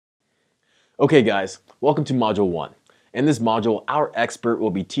Okay guys, welcome to Module 1. In this module, our expert will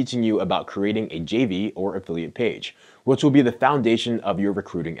be teaching you about creating a JV or affiliate page, which will be the foundation of your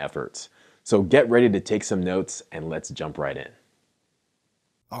recruiting efforts. So get ready to take some notes and let's jump right in.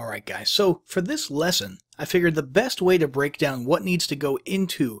 Alright guys, so for this lesson, I figured the best way to break down what needs to go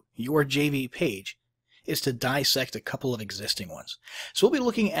into your JV page is to dissect a couple of existing ones. So we'll be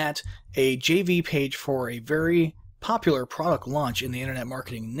looking at a JV page for a very popular product launch in the internet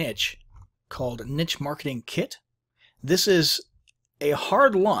marketing niche called Niche Marketing Kit. This is a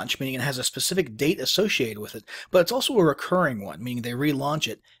hard launch, meaning it has a specific date associated with it, but it's also a recurring one, meaning they relaunch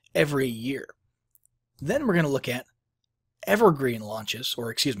it every year. Then we're going to look at evergreen launches,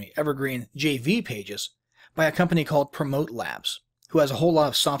 or evergreen JV pages by a company called Promote Labs, who has a whole lot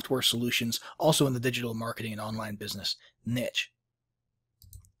of software solutions also in the digital marketing and online business niche.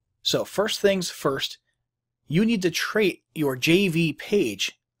 So first things first, you need to treat your JV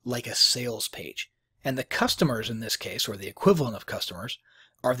page like a sales page. And the customers in this case, or the equivalent of customers,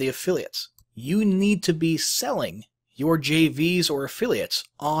 are the affiliates. You need to be selling your JVs or affiliates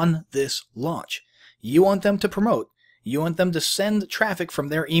on this launch. You want them to promote. You want them to send traffic from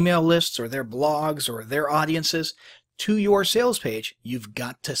their email lists or their blogs or their audiences to your sales page. You've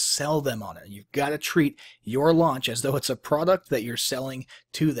got to sell them on it. You've got to treat your launch as though it's a product that you're selling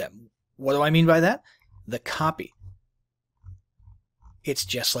to them. What do I mean by that? The copy. It's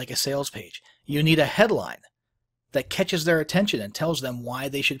just like a sales page. You need a headline that catches their attention and tells them why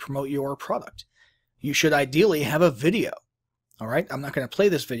they should promote your product. You should ideally have a video. All right, I'm not going to play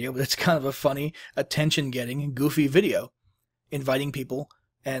this video, but it's kind of a funny, attention-getting, goofy video inviting people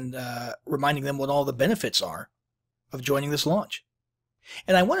and reminding them what all the benefits are of joining this launch.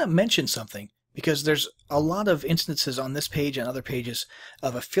 And I want to mention something because there's a lot of instances on this page and other pages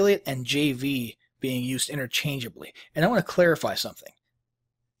of affiliate and JV being used interchangeably. And I want to clarify something.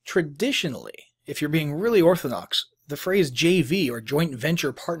 Traditionally, if you're being really orthodox, the phrase JV or joint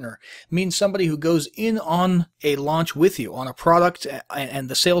venture partner means somebody who goes in on a launch with you, on a product and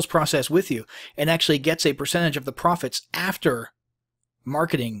the sales process with you, and actually gets a percentage of the profits after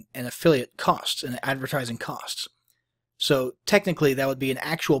marketing and affiliate costs and advertising costs. So technically that would be an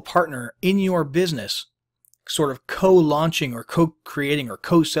actual partner in your business, sort of co-launching or co-creating or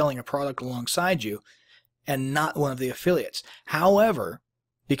co-selling a product alongside you, and not one of the affiliates. However,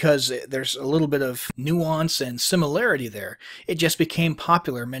 because there's a little bit of nuance and similarity there, it just became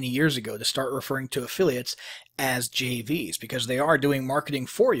popular many years ago to start referring to affiliates as JVs because they are doing marketing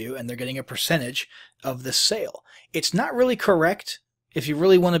for you and they're getting a percentage of the sale. It's not really correct. If you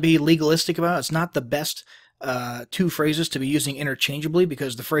really want to be legalistic about it, it's not the best two phrases to be using interchangeably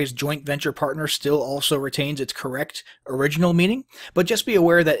because the phrase joint venture partner still also retains its correct original meaning. But just be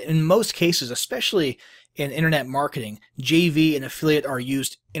aware that in most cases, especially in internet marketing, JV and affiliate are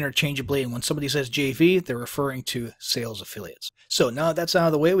used interchangeably, and when somebody says JV, they're referring to sales affiliates. So now that's out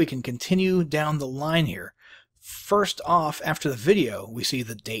of the way, we can continue down the line here. First off, after the video, we see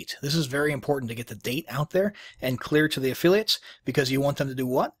the date. This is very important to get the date out there and clear to the affiliates because you want them to do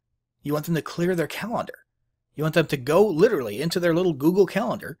what? You want them to clear their calendar. You want them to go literally into their little Google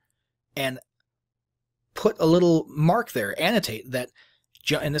Calendar and put a little mark there, annotate that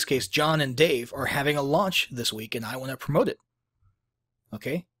in this case, John and Dave are having a launch this week and I want to promote it.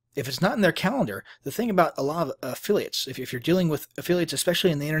 Okay? If it's not in their calendar, the thing about a lot of affiliates, if you're dealing with affiliates, especially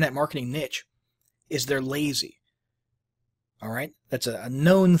in the internet marketing niche, is they're lazy. All right? That's a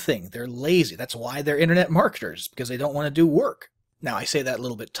known thing. They're lazy. That's why they're internet marketers, because they don't want to do work. Now, I say that a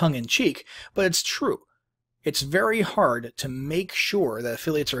little bit tongue-in-cheek, but it's true. It's very hard to make sure that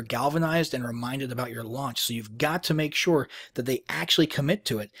affiliates are galvanized and reminded about your launch. So you've got to make sure that they actually commit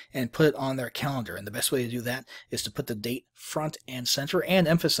to it and put it on their calendar. And the best way to do that is to put the date front and center and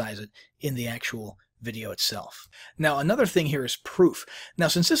emphasize it in the actual video itself. Now, another thing here is proof. Now,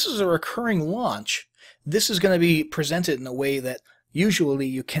 since this is a recurring launch, this is going to be presented in a way that usually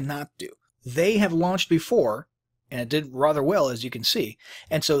you cannot do. They have launched before, and it did rather well, as you can see.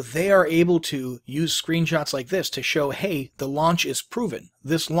 And so they are able to use screenshots like this to show, hey, the launch is proven.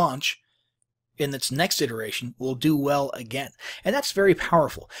 This launch, in its next iteration, will do well again. And that's very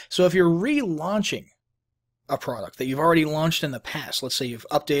powerful. So if you're relaunching a product that you've already launched in the past, let's say you've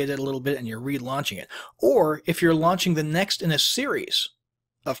updated it a little bit and you're relaunching it, or if you're launching the next in a series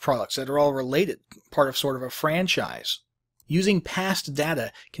of products that are all related, part of sort of a franchise, using past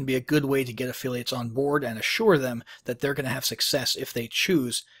data can be a good way to get affiliates on board and assure them that they're going to have success if they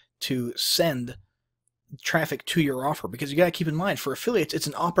choose to send traffic to your offer. Because you got to keep in mind, for affiliates, it's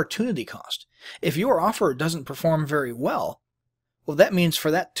an opportunity cost. If your offer doesn't perform very well, Well, that means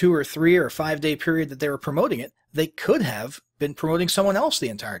for that 2 or 3 or 5 day period that they were promoting it, they could have been promoting someone else the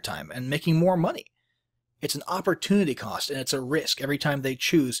entire time and making more money. It's an opportunity cost, and it's a risk every time they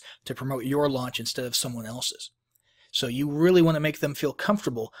choose to promote your launch instead of someone else's. So you really want to make them feel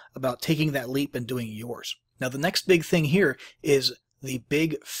comfortable about taking that leap and doing yours. Now, the next big thing here is the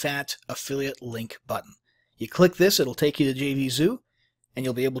big fat affiliate link button. You click this, it'll take you to JVZoo, and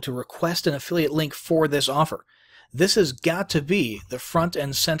you'll be able to request an affiliate link for this offer. This has got to be the front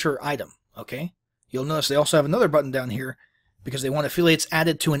and center item, okay? You'll notice they also have another button down here because they want affiliates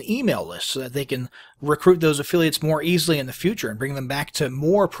added to an email list so that they can recruit those affiliates more easily in the future and bring them back to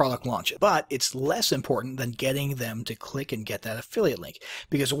more product launches. But it's less important than getting them to click and get that affiliate link,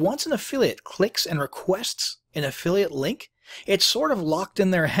 because once an affiliate clicks and requests an affiliate link, it's sort of locked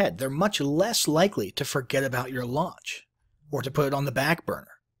in their head. They're much less likely to forget about your launch or to put it on the back burner.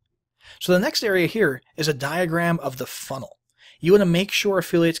 So the next area here is a diagram of the funnel. You want to make sure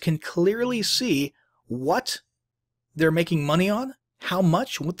affiliates can clearly see what they're making money on, how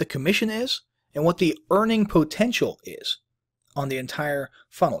much, what the commission is, and what the earning potential is on the entire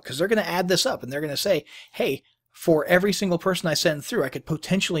funnel. Because they're going to add this up and they're going to say, hey, for every single person I send through, I could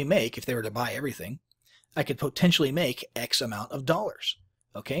potentially make, if they were to buy everything, I could potentially make X amount of dollars.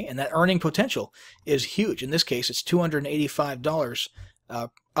 Okay, and that earning potential is huge. In this case, it's $285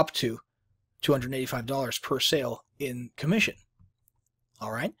 up to $285 per sale in commission.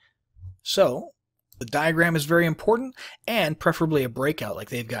 All right, so the diagram is very important, and preferably a breakout like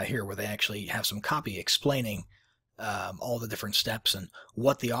they've got here where they actually have some copy explaining all the different steps and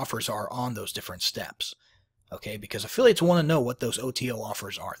what the offers are on those different steps. Okay, because affiliates want to know what those OTO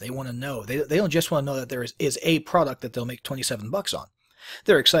offers are. They want to know. They don't just want to know that there is a product that they'll make 27 bucks on.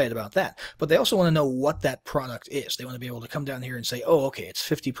 They're excited about that, but they also want to know what that product is. They want to be able to come down here and say, oh, okay, it's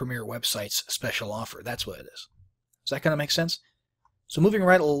 50 Premier Websites special offer. That's what it is. Does that kind of make sense? So moving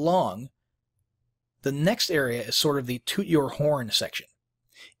right along, the next area is sort of the toot your horn section.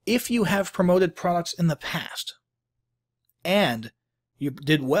 If you have promoted products in the past and you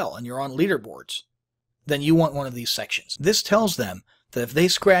did well and you're on leaderboards, then you want one of these sections. This tells them that if they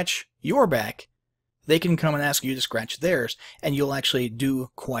scratch your back, they can come and ask you to scratch theirs, and you'll actually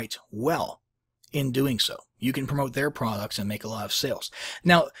do quite well in doing so. You can promote their products and make a lot of sales.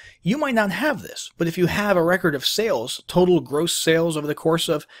 Now, you might not have this, but if you have a record of sales, total gross sales over the course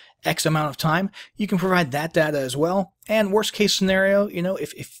of X amount of time, you can provide that data as well. And worst case scenario, you know,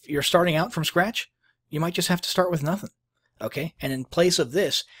 if you're starting out from scratch, you might just have to start with nothing. Okay? And in place of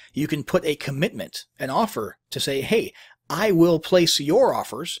this, you can put a commitment, an offer to say, hey, I will place your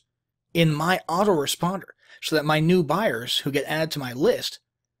offers in my autoresponder so that my new buyers who get added to my list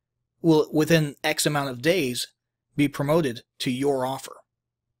will, within X amount of days, be promoted to your offer.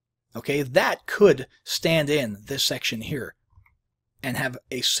 Okay, that could stand in this section here and have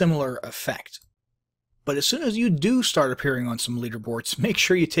a similar effect. But as soon as you do start appearing on some leaderboards, make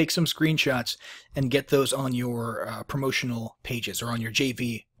sure you take some screenshots and get those on your promotional pages, or on your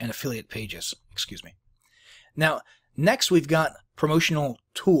JV and affiliate pages, excuse me. Now, next we've got promotional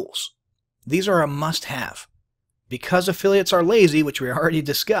tools. These are a must-have. Because affiliates are lazy, which we already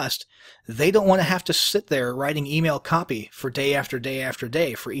discussed, they don't want to have to sit there writing email copy for day after day after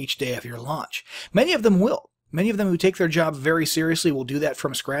day for each day of your launch. Many of them will. Many of them who take their job very seriously will do that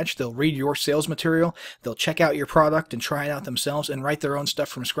from scratch. They'll read your sales material, they'll check out your product and try it out themselves and write their own stuff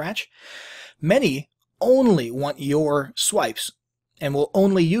from scratch. Many only want your swipes and will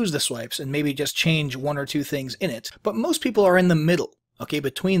only use the swipes and maybe just change one or two things in it. But most people are in the middle, okay,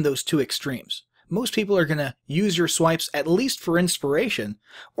 between those two extremes. Most people are going to use your swipes at least for inspiration,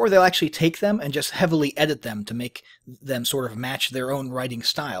 or they'll actually take them and just heavily edit them to make them sort of match their own writing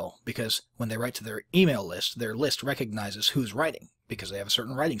style, because when they write to their email list, their list recognizes who's writing because they have a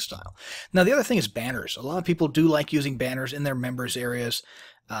certain writing style. Now, the other thing is banners. A lot of people do like using banners in their members areas.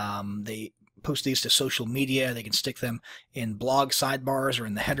 They post these to social media. They can stick them in blog sidebars or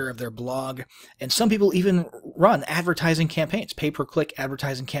in the header of their blog. And some people even run advertising campaigns, pay-per-click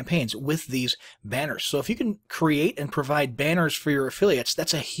advertising campaigns with these banners. So if you can create and provide banners for your affiliates,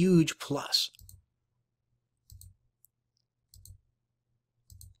 that's a huge plus.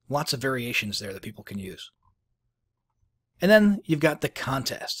 Lots of variations there that people can use. And then you've got the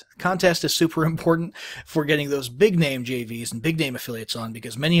contest. Contest is super important for getting those big name JVs and big name affiliates on,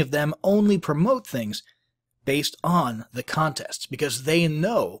 because many of them only promote things based on the contests because they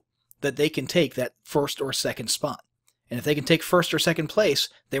know that they can take that first or second spot. And if they can take first or second place,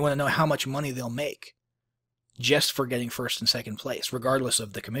 they want to know how much money they'll make just for getting first and second place, regardless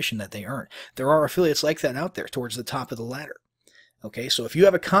of the commission that they earn. There are affiliates like that out there towards the top of the ladder. Okay, so if you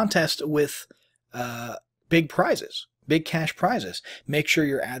have a contest with big prizes, big cash prizes. Make sure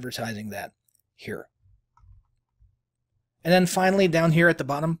you're advertising that here. And then finally, down here at the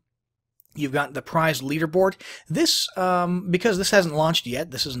bottom, you've got the prize leaderboard. This, because this hasn't launched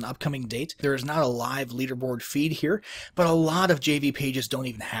yet, this is an upcoming date, there is not a live leaderboard feed here, but a lot of JV pages don't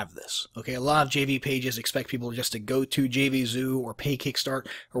even have this. Okay, a lot of JV pages expect people just to go to JVZoo or Pay Kickstart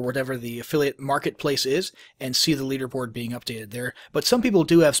or whatever the affiliate marketplace is and see the leaderboard being updated there. But some people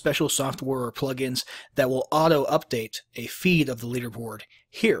do have special software or plugins that will auto-update a feed of the leaderboard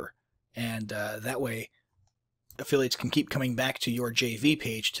here, and that way affiliates can keep coming back to your JV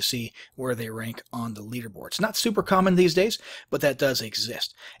page to see where they rank on the leaderboard. It's not super common these days, but that does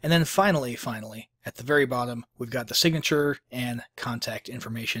exist. And then finally, at the very bottom, we've got the signature and contact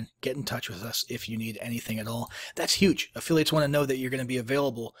information. Get in touch with us if you need anything at all. That's huge. Affiliates want to know that you're going to be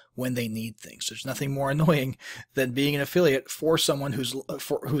available when they need things. There's nothing more annoying than being an affiliate for someone who's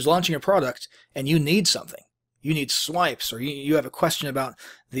launching a product and you need something. You need swipes, or you have a question about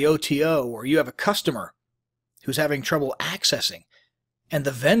the OTO, or you have a customer who's having trouble accessing, and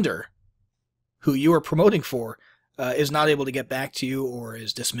the vendor who you are promoting for is not able to get back to you or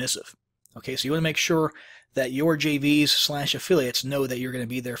is dismissive. Okay, so you want to make sure that your JVs/affiliates know that you're going to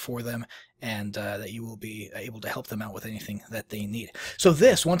be there for them, and that you will be able to help them out with anything that they need. So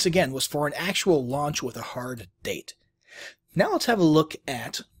this, once again, was for an actual launch with a hard date. Now let's have a look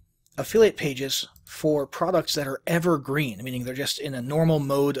at affiliate pages for products that are evergreen, meaning they're just in a normal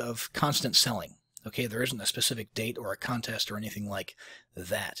mode of constant selling. Okay, there isn't a specific date or a contest or anything like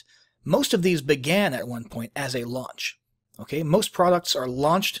that. Most of these began at one point as a launch. Okay, most products are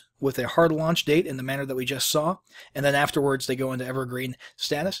launched with a hard launch date in the manner that we just saw, and then afterwards they go into evergreen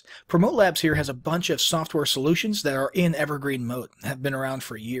status. Promote Labs here has a bunch of software solutions that are in evergreen mode, have been around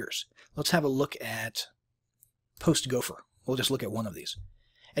for years. Let's have a look at PostGopher. We'll just look at one of these.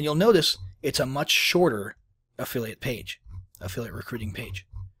 And you'll notice it's a much shorter affiliate page, affiliate recruiting page.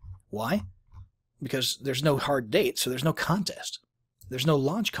 Why? Because there's no hard date, so there's no contest. There's no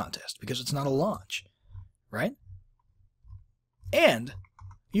launch contest because it's not a launch, right? And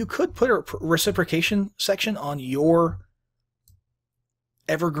you could put a reciprocation section on your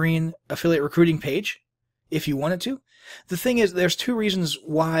evergreen affiliate recruiting page if you wanted to. The thing is, there's two reasons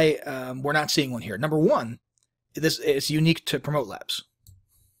why we're not seeing one here. Number one, this is unique to Promote Labs,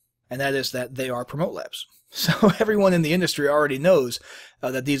 and that is that they are Promote Labs. So everyone in the industry already knows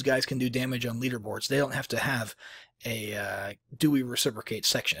that these guys can do damage on leaderboards. They don't have to have a do we reciprocate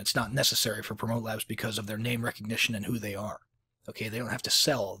section. It's not necessary for Promote Labs because of their name recognition and who they are. Okay, they don't have to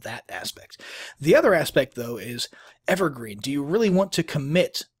sell that aspect. The other aspect, though, is evergreen. Do you really want to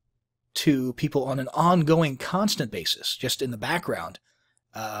commit to people on an ongoing, constant basis, just in the background,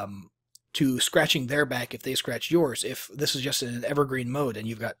 to scratching their back if they scratch yours, if this is just in an evergreen mode and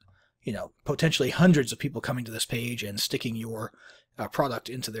you've got, you know, potentially hundreds of people coming to this page and sticking your product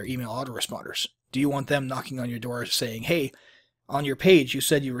into their email autoresponders? Do you want them knocking on your door saying, hey, on your page you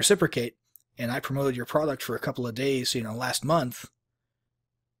said you reciprocate, and I promoted your product for a couple of days, you know, last month,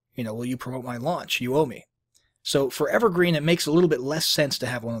 you know, will you promote my launch? You owe me. So for evergreen, it makes a little bit less sense to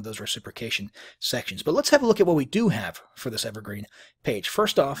have one of those reciprocation sections. But let's have a look at what we do have for this evergreen page.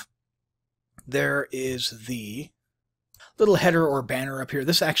 First off, there is the little header or banner up here.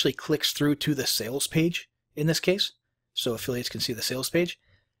 This actually clicks through to the sales page in this case, so affiliates can see the sales page.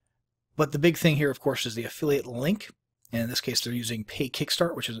 But the big thing here, of course, is the affiliate link. And in this case, they're using Pay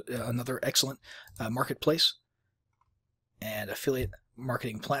Kickstart, which is another excellent marketplace and affiliate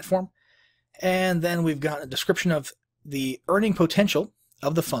marketing platform. And then we've got a description of the earning potential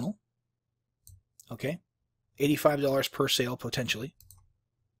of the funnel. Okay, $85 per sale potentially,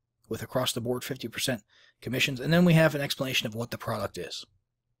 with across the board 50% commissions. And then we have an explanation of what the product is.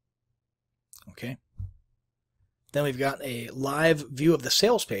 Okay. Then we've got a live view of the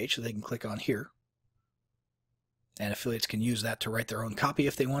sales page that they can click on here. And affiliates can use that to write their own copy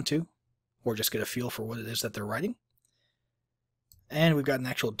if they want to, or just get a feel for what it is that they're writing. And we've got an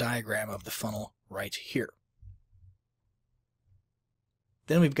actual diagram of the funnel right here.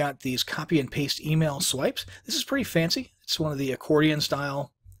 Then we've got these copy and paste email swipes. This is pretty fancy. It's one of the accordion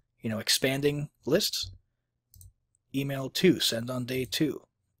style, you know, expanding lists. Email 2, send on day 2.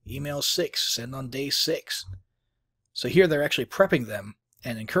 Email 6, send on day 6. So here they're actually prepping them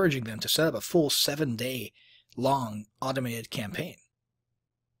and encouraging them to set up a full 7-day long automated campaign.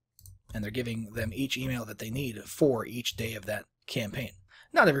 And they're giving them each email that they need for each day of that campaign.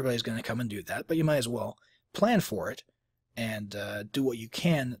 Not everybody's going to come and do that, but you might as well plan for it and do what you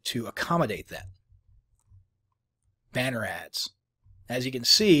can to accommodate that. Banner ads. As you can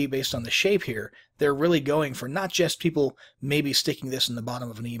see, based on the shape here, they're really going for not just people maybe sticking this in the bottom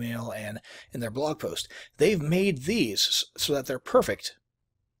of an email and in their blog post. They've made these so that they're perfect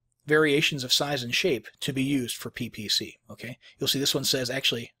variations of size and shape to be used for PPC. Okay, you'll see this one says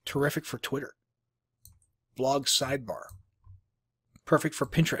actually terrific for Twitter, blog sidebar, perfect for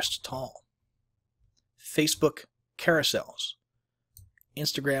Pinterest, tall, Facebook carousels,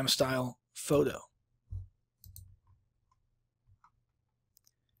 Instagram style photo,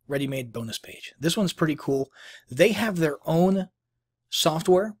 ready-made bonus page. This one's pretty cool. They have their own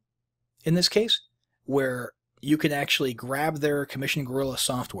software in this case where you can actually grab their Commission Gorilla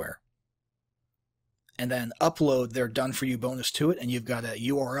software and then upload their done-for-you bonus to it, and you've got a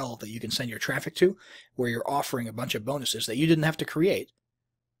URL that you can send your traffic to where you're offering a bunch of bonuses that you didn't have to create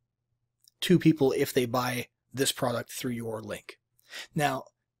to people if they buy this product through your link. Now,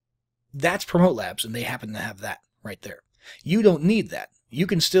 that's Promote Labs, and they happen to have that right there. You don't need that. You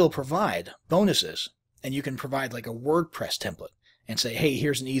can still provide bonuses, and you can provide like a WordPress template and say, hey,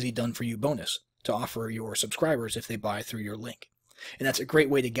 here's an easy done-for-you bonus to offer your subscribers if they buy through your link. And that's a great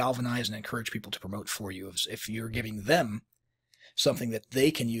way to galvanize and encourage people to promote for you if you're giving them something that they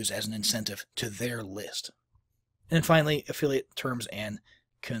can use as an incentive to their list. And then finally, affiliate terms and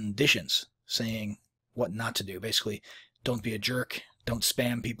conditions, saying what not to do. Basically, don't be a jerk, don't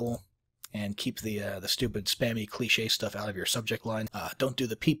spam people, and keep the stupid spammy cliche stuff out of your subject line. Don't do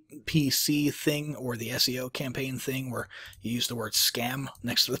the PPC thing or the SEO campaign thing where you use the word scam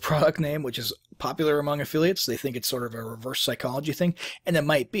next to the product name, which is popular among affiliates. They think it's sort of a reverse psychology thing, and it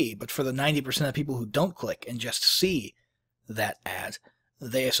might be, but for the 90% of people who don't click and just see that ad,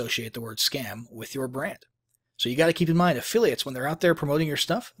 they associate the word scam with your brand. So you got to keep in mind, affiliates, when they're out there promoting your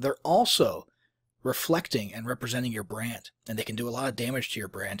stuff, they're also reflecting and representing your brand, and they can do a lot of damage to your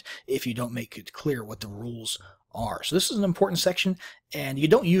brand if you don't make it clear what the rules are. So this is an important section, and you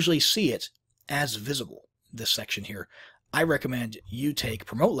don't usually see it as visible, this section here. I recommend you take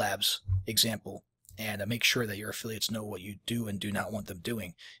Promote Labs example and make sure that your affiliates know what you do and do not want them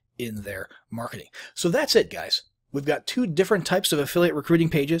doing in their marketing. So that's it, guys. We've got two different types of affiliate recruiting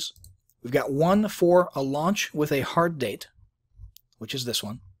pages. We've got one for a launch with a hard date, which is this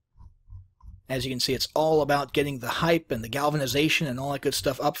one. As you can see, it's all about getting the hype and the galvanization and all that good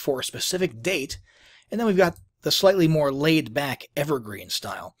stuff up for a specific date. And then we've got the slightly more laid-back evergreen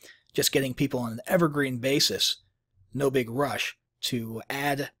style, just getting people on an evergreen basis, no big rush, to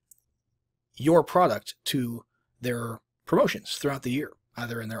add your product to their promotions throughout the year,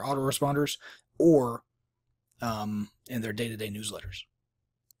 either in their autoresponders or in their day-to-day newsletters.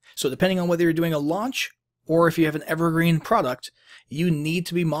 So depending on whether you're doing a launch or if you have an evergreen product, you need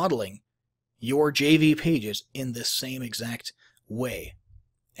to be modeling your JV pages in this same exact way.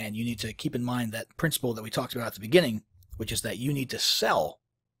 And you need to keep in mind that principle that we talked about at the beginning, which is that you need to sell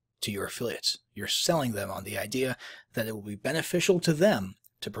to your affiliates. You're selling them on the idea that it will be beneficial to them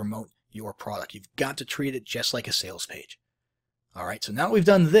to promote your product. You've got to treat it just like a sales page. All right, so now we've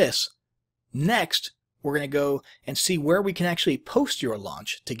done this, next we're going to go and see where we can actually post your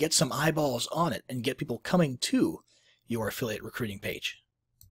launch to get some eyeballs on it and get people coming to your affiliate recruiting page.